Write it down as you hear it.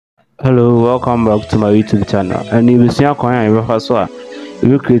Hello, welcome back to my YouTube channel. And if you see a coin, you will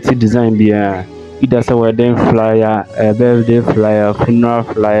create a design be either a wedding flyer, a birthday flyer, funeral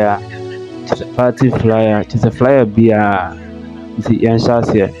flyer, just a party flyer, just a flyer be the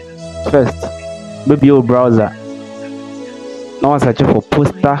answers here. First, maybe your browser. Now I'm searching for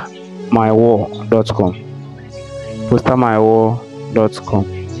postermywall.com. Postermywall.com.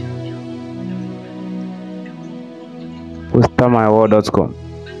 Postermywall.com.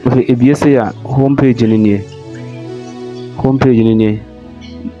 If you say homepage in here,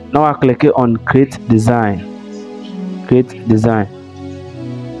 now I click on create design.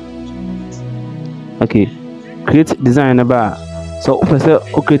 Okay, create design about. So if I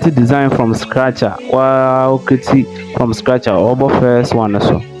create design from scratch, wow, create from scratch or first one or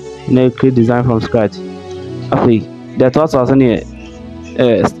so. Create design from scratch. Okay, that also here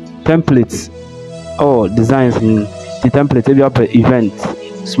templates or designs in the template if you have event,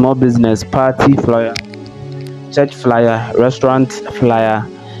 small business, party flyer, church flyer, restaurant flyer,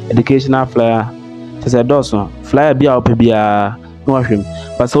 educational flyer. Just a dozen flyer be out be no him.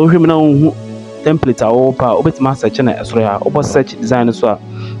 But so him now template are open. Open my search na esro open search design so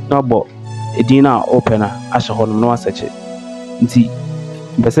no about a dinner opener asha hono no search. Nti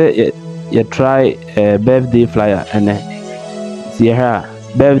be say you try a birthday flyer and see here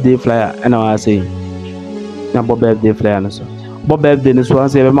birthday flyer and I say na birthday flyer no so. Birthday no so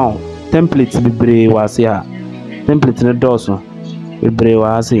say be ma template bebre was here. Template no dozen bebre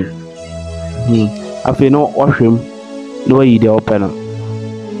was say. Afi no ohwem no yi dey open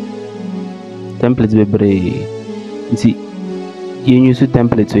template bebre nti you use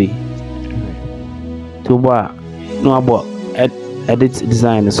template we to ba no abo edit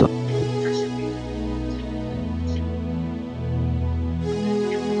design so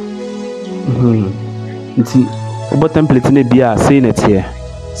nti obo template na bia say na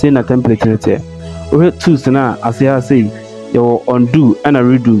template na tie we tools na ase say you undo and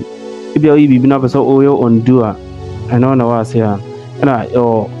redo if you be na person o you undo and on wa say na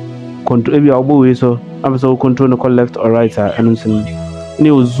your control if you obo we so na person control no left or right and so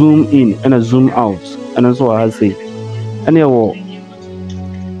you zoom in and zoom out and so I say and you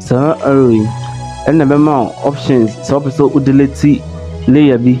so arrow and the memo options so person delete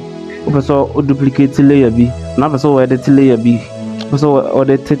layer bi person duplicate layer bi na person edit layer bi person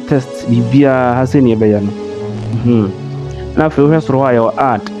edit text bibia ha say ne be ya no na fe we so wa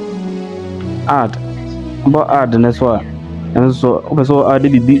add but add na so and so person add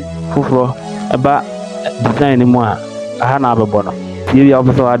bibi foforo aba design mu ha na abebo no you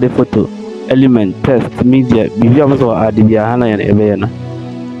also add photo element text media bibi also add bia ha na ya ebe ya no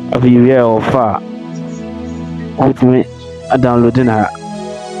afi you offer with me downloading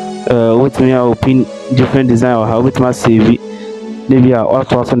with me open different design or how with my save maybe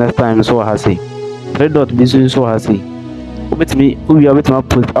also next time so I say red dot business so I say with me we are with my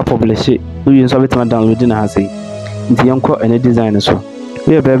publish it we so with my downloading I say the yanko any design so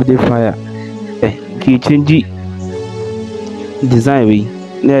we are birthday flyer key change design we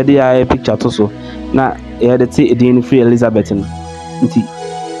na dey picture to so na e dey take edin free Elizabeth nti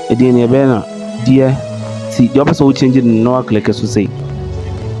edin e be na dear see the opposite change no click so say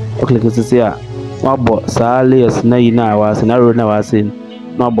click so say wa bo sa layers na yi na wa scenario na wa say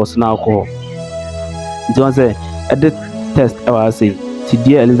no boss na alcohol nti won say edit test wa say ti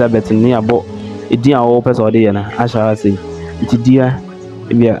dear Elizabeth ni abo edin a wo person dey na asha wa say nti dear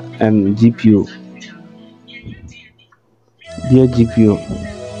bia GPO dear GPO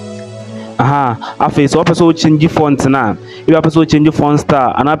afi so person change font na if you person change font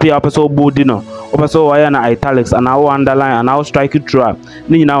style and appear person bold no person wire na italics and our underline and our strike it through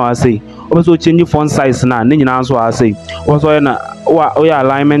ni nyina wa say person change font size na ni nyina so wa say person na we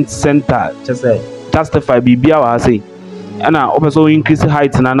alignment center just say justify bibia wa say ana person increase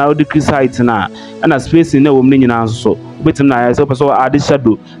height na decrease height na ana spacing na wo ni nyina so betim na ya say person add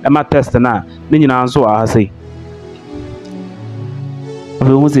shadow e ma test na ni nyina so wa say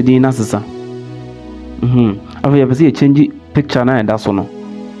we want to do na sasa you see change picture na that so no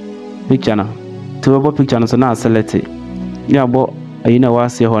picture na to about picture na so na select it ya bo ayi na wa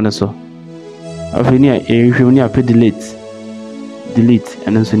se ho na so afi ni e hwem ni ape delete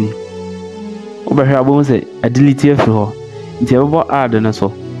and so ni obehwe abo say a delete e fi ho nti abo add na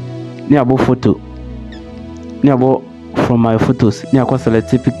so ni abo photo ni abo from my photos ni akwa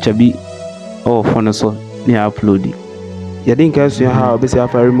select picture bi for na so ni upload it. You didn't catch how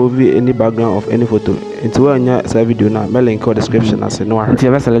basically remove any background of any photo. Into one video now, my link or description as no. If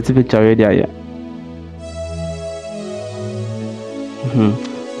you have a select picture already,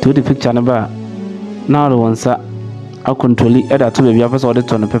 to the picture number now the one a control eda to baabi afọ de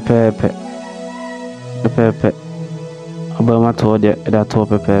to no pepepe aba ma to de eda to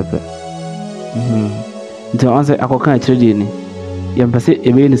pepepe nti on say akoka akire de ni yempese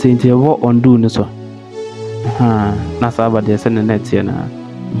ebe ni say nti ebo undo ni so na saba de se ne net ye na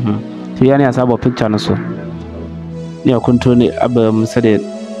ti ya ni asaba picture no so ni control ni aba mu se de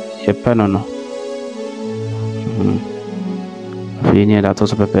ye peno no fi ni eda to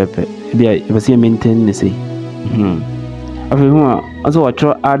so pepepe bia yempese maintain ni say afi hu also what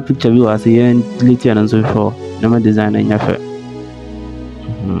add picture view as yen delete and so for no design anya fe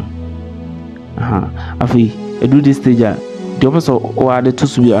afi do this stage the opposite o add to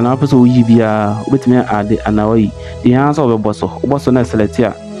so bi ana opposite o yi bia obetimi add ana o yi the answer of bosso na select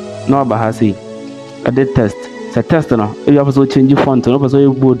ya no ba ha say edit test say test no e opposite change font no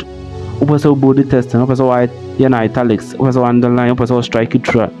opposite bold test no opposite white yen italics opposite underline opposite strike it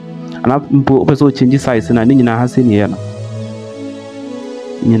through ana opposite change size na ni nyina ha say ni ya no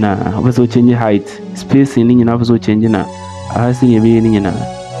nyina opposite change height spacing ni nyina opposite change na ha say ni be ni nyina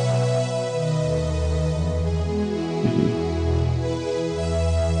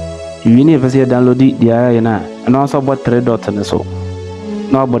you need to download the area na and also about 3 dots and so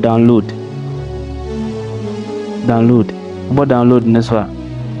now about download this one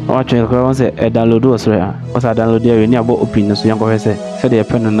watch you can say download was rare was I download there ni about open so yanko say the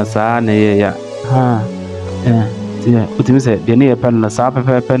pen na saa na ya utimi say the near pen na saa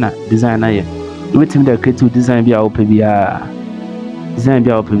pepe na design na ye utimi the creative design bia open bia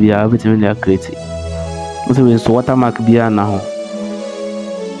utimi the creative so watermark bia na ho.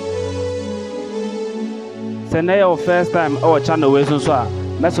 Send your first time our channel way so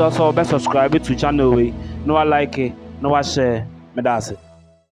make sure also subscribe to channel way no like it no share me that's it.